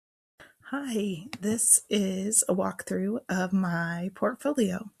Hi, this is a walkthrough of my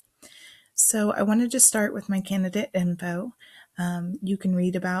portfolio. So I wanted to start with my candidate info. You can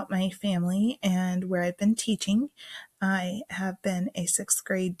read about my family and where I've been teaching. I have been a sixth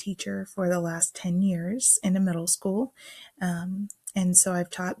grade teacher for the last 10 years in a middle school. And so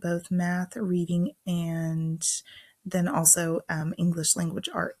I've taught both math, reading, and then also English language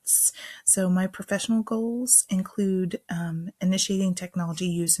arts. So my professional goals include initiating technology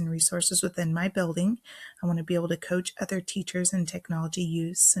use and resources within my building. I want to be able to coach other teachers in technology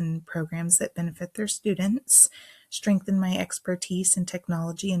use and programs that benefit their students, strengthen my expertise in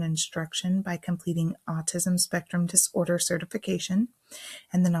technology and instruction by completing autism spectrum disorder certification,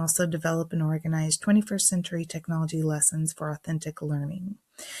 and then also develop and organize 21st century technology lessons for authentic learning.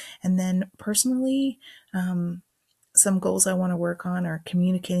 And then personally, some goals I want to work on are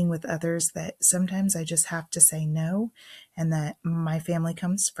communicating with others that sometimes I just have to say no and that my family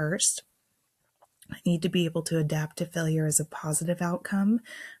comes first. I need to be able to adapt to failure as a positive outcome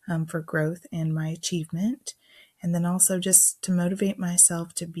for growth and my achievement. And then also just to motivate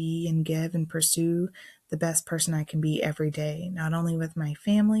myself to be and give and pursue the best person I can be every day, not only with my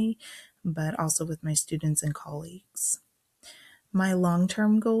family, but also with my students and colleagues. My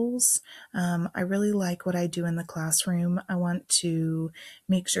long-term goals, I really like what I do in the classroom. I want to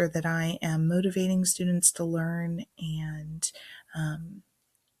make sure that I am motivating students to learn and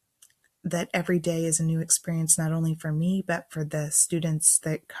that every day is a new experience, not only for me, but for the students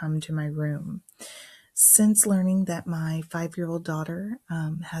that come to my room. Since learning that my 5-year-old daughter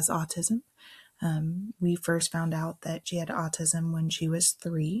has autism, we first found out that she had autism when she was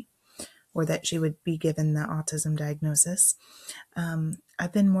 3, or that she would be given the autism diagnosis.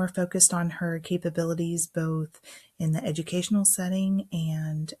 I've been more focused on her capabilities both in the educational setting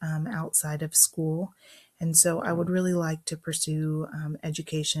and outside of school. And so I would really like to pursue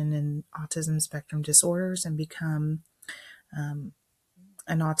education in autism spectrum disorders and become an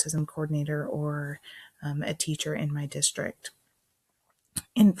autism coordinator or a teacher in my district.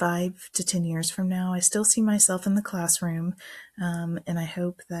 In 5 to 10 years from now, I still see myself in the classroom, and I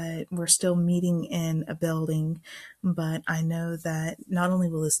hope that we're still meeting in a building, but I know that not only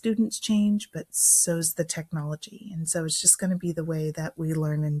will the students change, but so's the technology, and so it's just going to be the way that we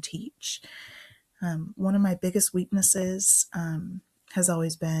learn and teach. One of my biggest weaknesses has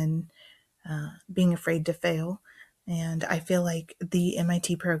always been being afraid to fail. And I feel like the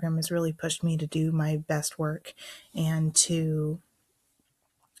MIT program has really pushed me to do my best work and to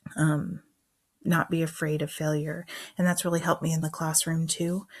not be afraid of failure. And that's really helped me in the classroom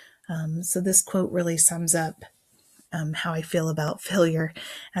too. So this quote really sums up how I feel about failure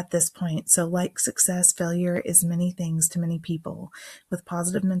at this point. So like success, failure is many things to many people. With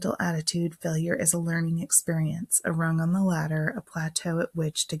positive mental attitude, failure is a learning experience, a rung on the ladder, a plateau at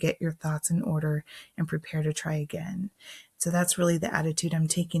which to get your thoughts in order and prepare to try again. So that's really the attitude I'm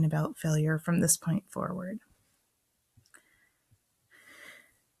taking about failure from this point forward.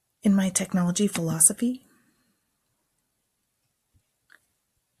 In my technology philosophy,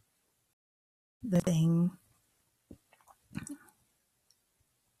 the thing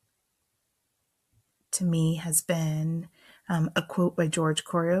to me has been a quote by George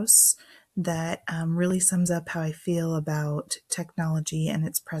Couros that really sums up how I feel about technology and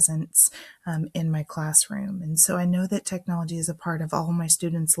its presence in my classroom. And so I know that technology is a part of all my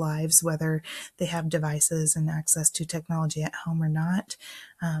students' lives, whether they have devices and access to technology at home or not.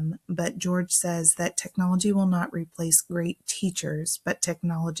 But George says that technology will not replace great teachers, but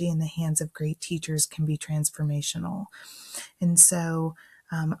technology in the hands of great teachers can be transformational. And so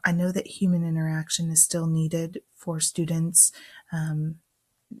I know that human interaction is still needed for students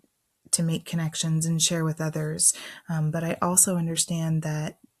to make connections and share with others. But I also understand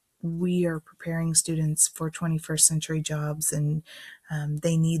that we are preparing students for 21st century jobs, and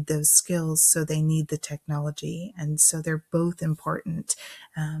they need those skills, so they need the technology. And so they're both important,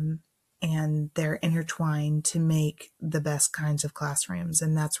 and they're intertwined to make the best kinds of classrooms.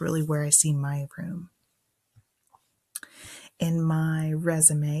 And that's really where I see my room. In my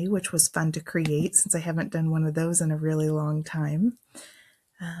resume, which was fun to create since I haven't done one of those in a really long time,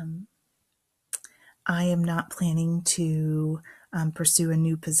 I am not planning to pursue a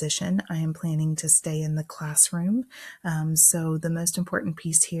new position. I am planning to stay in the classroom. So the most important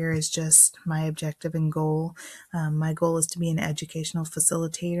piece here is just my objective and goal. My goal is to be an educational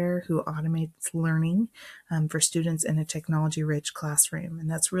facilitator who automates learning for students in a technology-rich classroom. And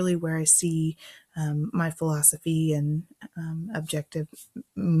that's really where I see my philosophy and objective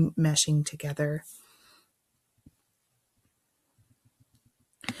meshing together.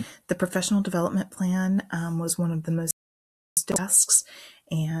 The professional development plan was one of the most tasks,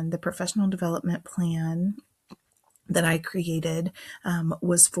 And the professional development plan that I created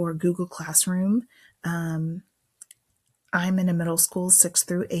was for Google Classroom. I'm in a middle school, 6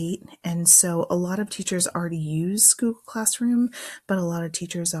 through 8, and so a lot of teachers already use Google Classroom, but a lot of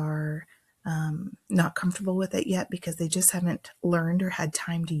teachers are not comfortable with it yet because they just haven't learned or had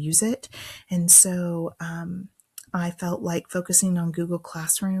time to use it. And so I felt like focusing on Google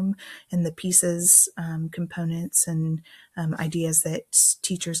Classroom and the pieces, components, and ideas that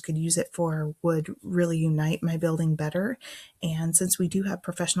teachers could use it for would really unite my building better. And since we do have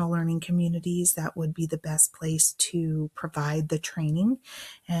professional learning communities, that would be the best place to provide the training.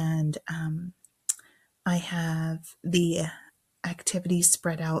 And I have the activities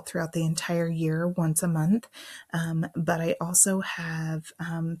spread out throughout the entire year, once a month. But I also have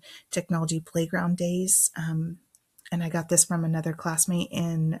technology playground days. And I got this from another classmate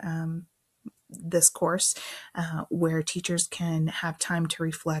in this course, where teachers can have time to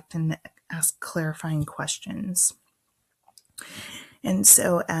reflect and ask clarifying questions. And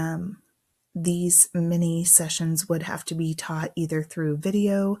so these mini sessions would have to be taught either through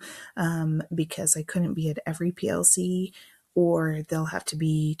video, because I couldn't be at every PLC, or they'll have to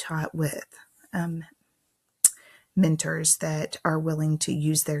be taught with mentors that are willing to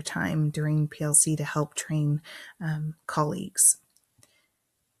use their time during PLC to help train colleagues.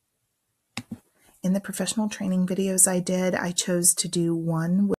 In the professional training videos I did, I chose to do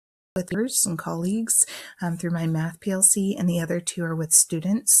one with peers and colleagues through my math PLC, and the other two are with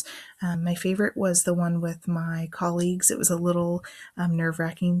students. My favorite was the one with my colleagues. It was a little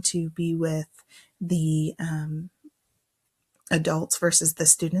nerve-wracking to be with the adults versus the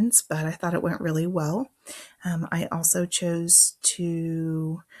students, but I thought it went really well. I also chose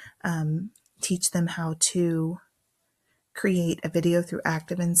to teach them how to create a video through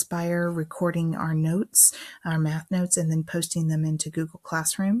Active Inspire, recording our notes, our math notes, and then posting them into Google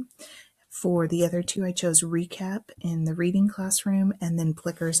Classroom. For the other two, I chose Recap in the reading classroom and then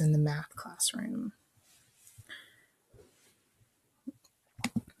Plickers in the math classroom.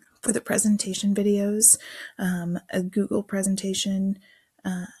 For the presentation videos, a Google presentation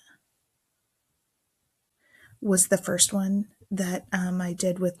was the first one that I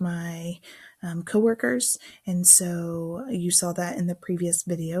did with my coworkers, and so you saw that in the previous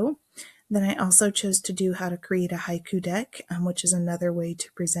video. Then I also chose to do how to create a haiku deck, which is another way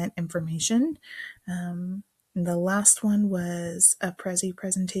to present information. The last one was a Prezi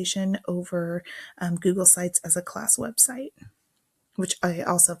presentation over Google Sites as a class website, which I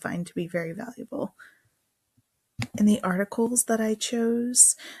also find to be very valuable. In the articles that I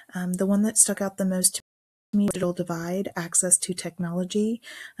chose, the one that stuck out the most to me, Digital Divide, Access to Technology.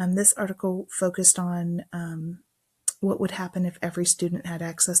 This article focused on what would happen if every student had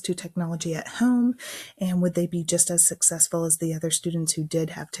access to technology at home, and would they be just as successful as the other students who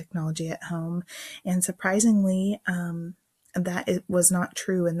did have technology at home. And surprisingly, that it was not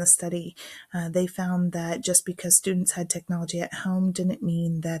true in the study. They found that just because students had technology at home didn't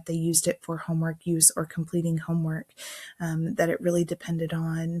mean that they used it for homework use or completing homework, that it really depended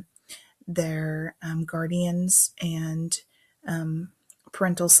on their guardians and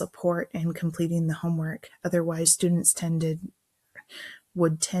parental support in completing the homework. Otherwise, students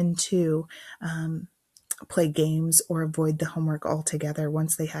would tend to play games or avoid the homework altogether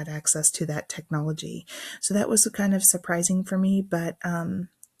once they had access to that technology. So that was kind of surprising for me, but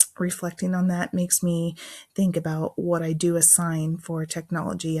reflecting on that makes me think about what I do assign for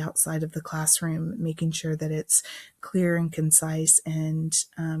technology outside of the classroom, making sure that it's clear and concise and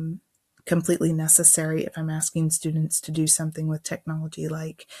completely necessary if I'm asking students to do something with technology,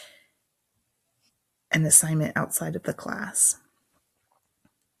 like an assignment outside of the class.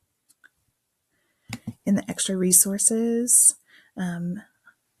 In the extra resources, in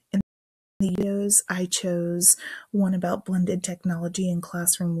the videos, I chose one about blended technology in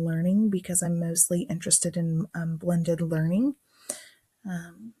classroom learning because I'm mostly interested in blended learning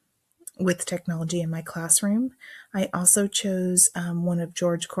with technology in my classroom. I also chose one of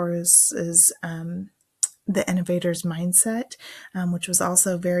George Cours's The Innovator's Mindset, which was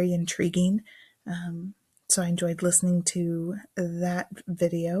also very intriguing. So I enjoyed listening to that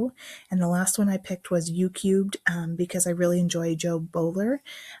video. And the last one I picked was U Cubed because I really enjoy Jo Bowler.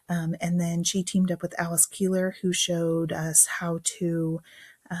 And then she teamed up with Alice Keeler, who showed us how to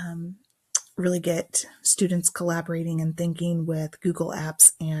really get students collaborating and thinking with Google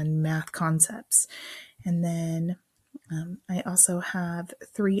Apps and math concepts. And then I also have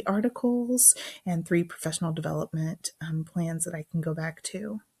 3 articles and 3 professional development plans that I can go back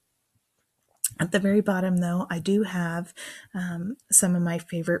to. At the very bottom, though, I do have some of my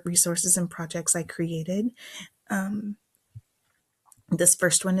favorite resources and projects I created. This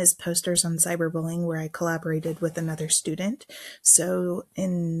first one is posters on cyberbullying, where I collaborated with another student. So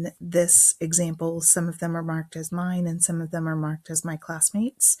in this example, some of them are marked as mine and some of them are marked as my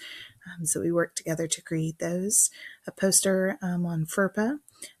classmates. So we worked together to create those. A poster on FERPA,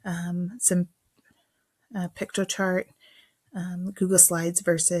 some picture chart, Google Slides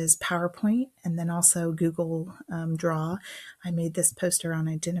versus PowerPoint, and then also Google Draw. I made this poster on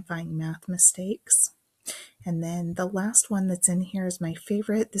identifying math mistakes. And then the last one that's in here is my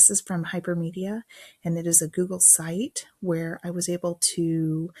favorite. This is from Hypermedia, and it is a Google site where I was able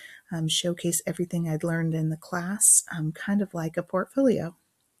to showcase everything I'd learned in the class, kind of like a portfolio.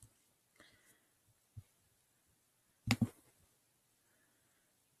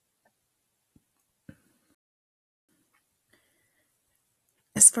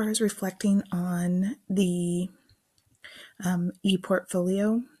 As far as reflecting on the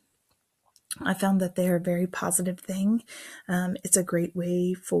ePortfolio, I found that they're a very positive thing. It's a great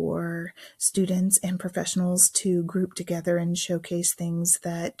way for students and professionals to group together and showcase things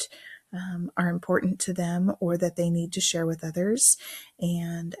that are important to them or that they need to share with others.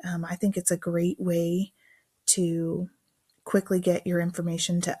 And I think it's a great way to quickly get your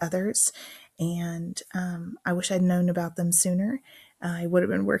information to others. And I wish I'd known about them sooner. I would have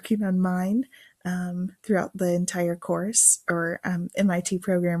been working on mine throughout the entire course, or MIT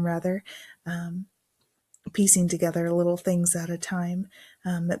program rather, piecing together little things at a time.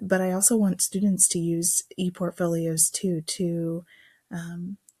 But I also want students to use ePortfolios too, to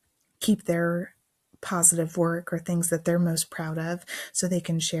keep their positive work or things that they're most proud of so they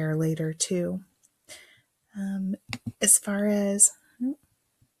can share later too. As far as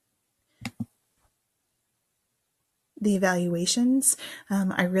the evaluations,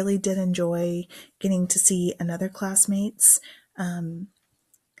 I really did enjoy getting to see another classmate's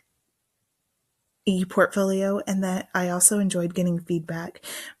ePortfolio, and that I also enjoyed getting feedback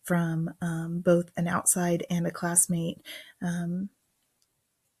from both an outside and a classmate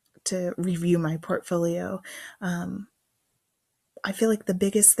to review my portfolio. I feel like the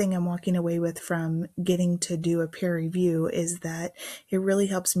biggest thing I'm walking away with from getting to do a peer review is that it really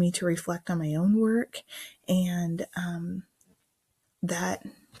helps me to reflect on my own work, and that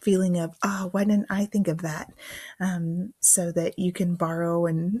feeling of, oh, why didn't I think of that? So that you can borrow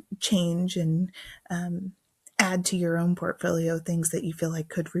and change and add to your own portfolio things that you feel like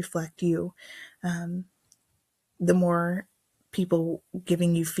could reflect you. The more people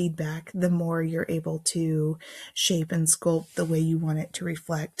giving you feedback, the more you're able to shape and sculpt the way you want it to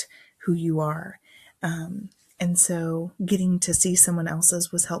reflect who you are. And so getting to see someone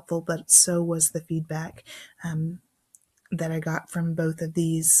else's was helpful, but so was the feedback that I got from both of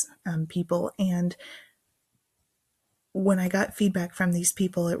these people. And when I got feedback from these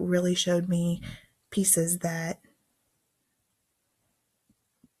people, it really showed me pieces that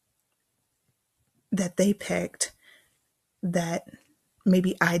they picked that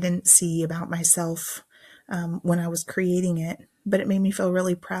maybe I didn't see about myself when I was creating it, but it made me feel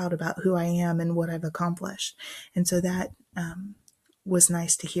really proud about who I am and what I've accomplished. And so that was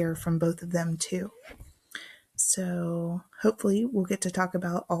nice to hear from both of them too. So hopefully we'll get to talk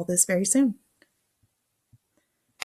about all this very soon.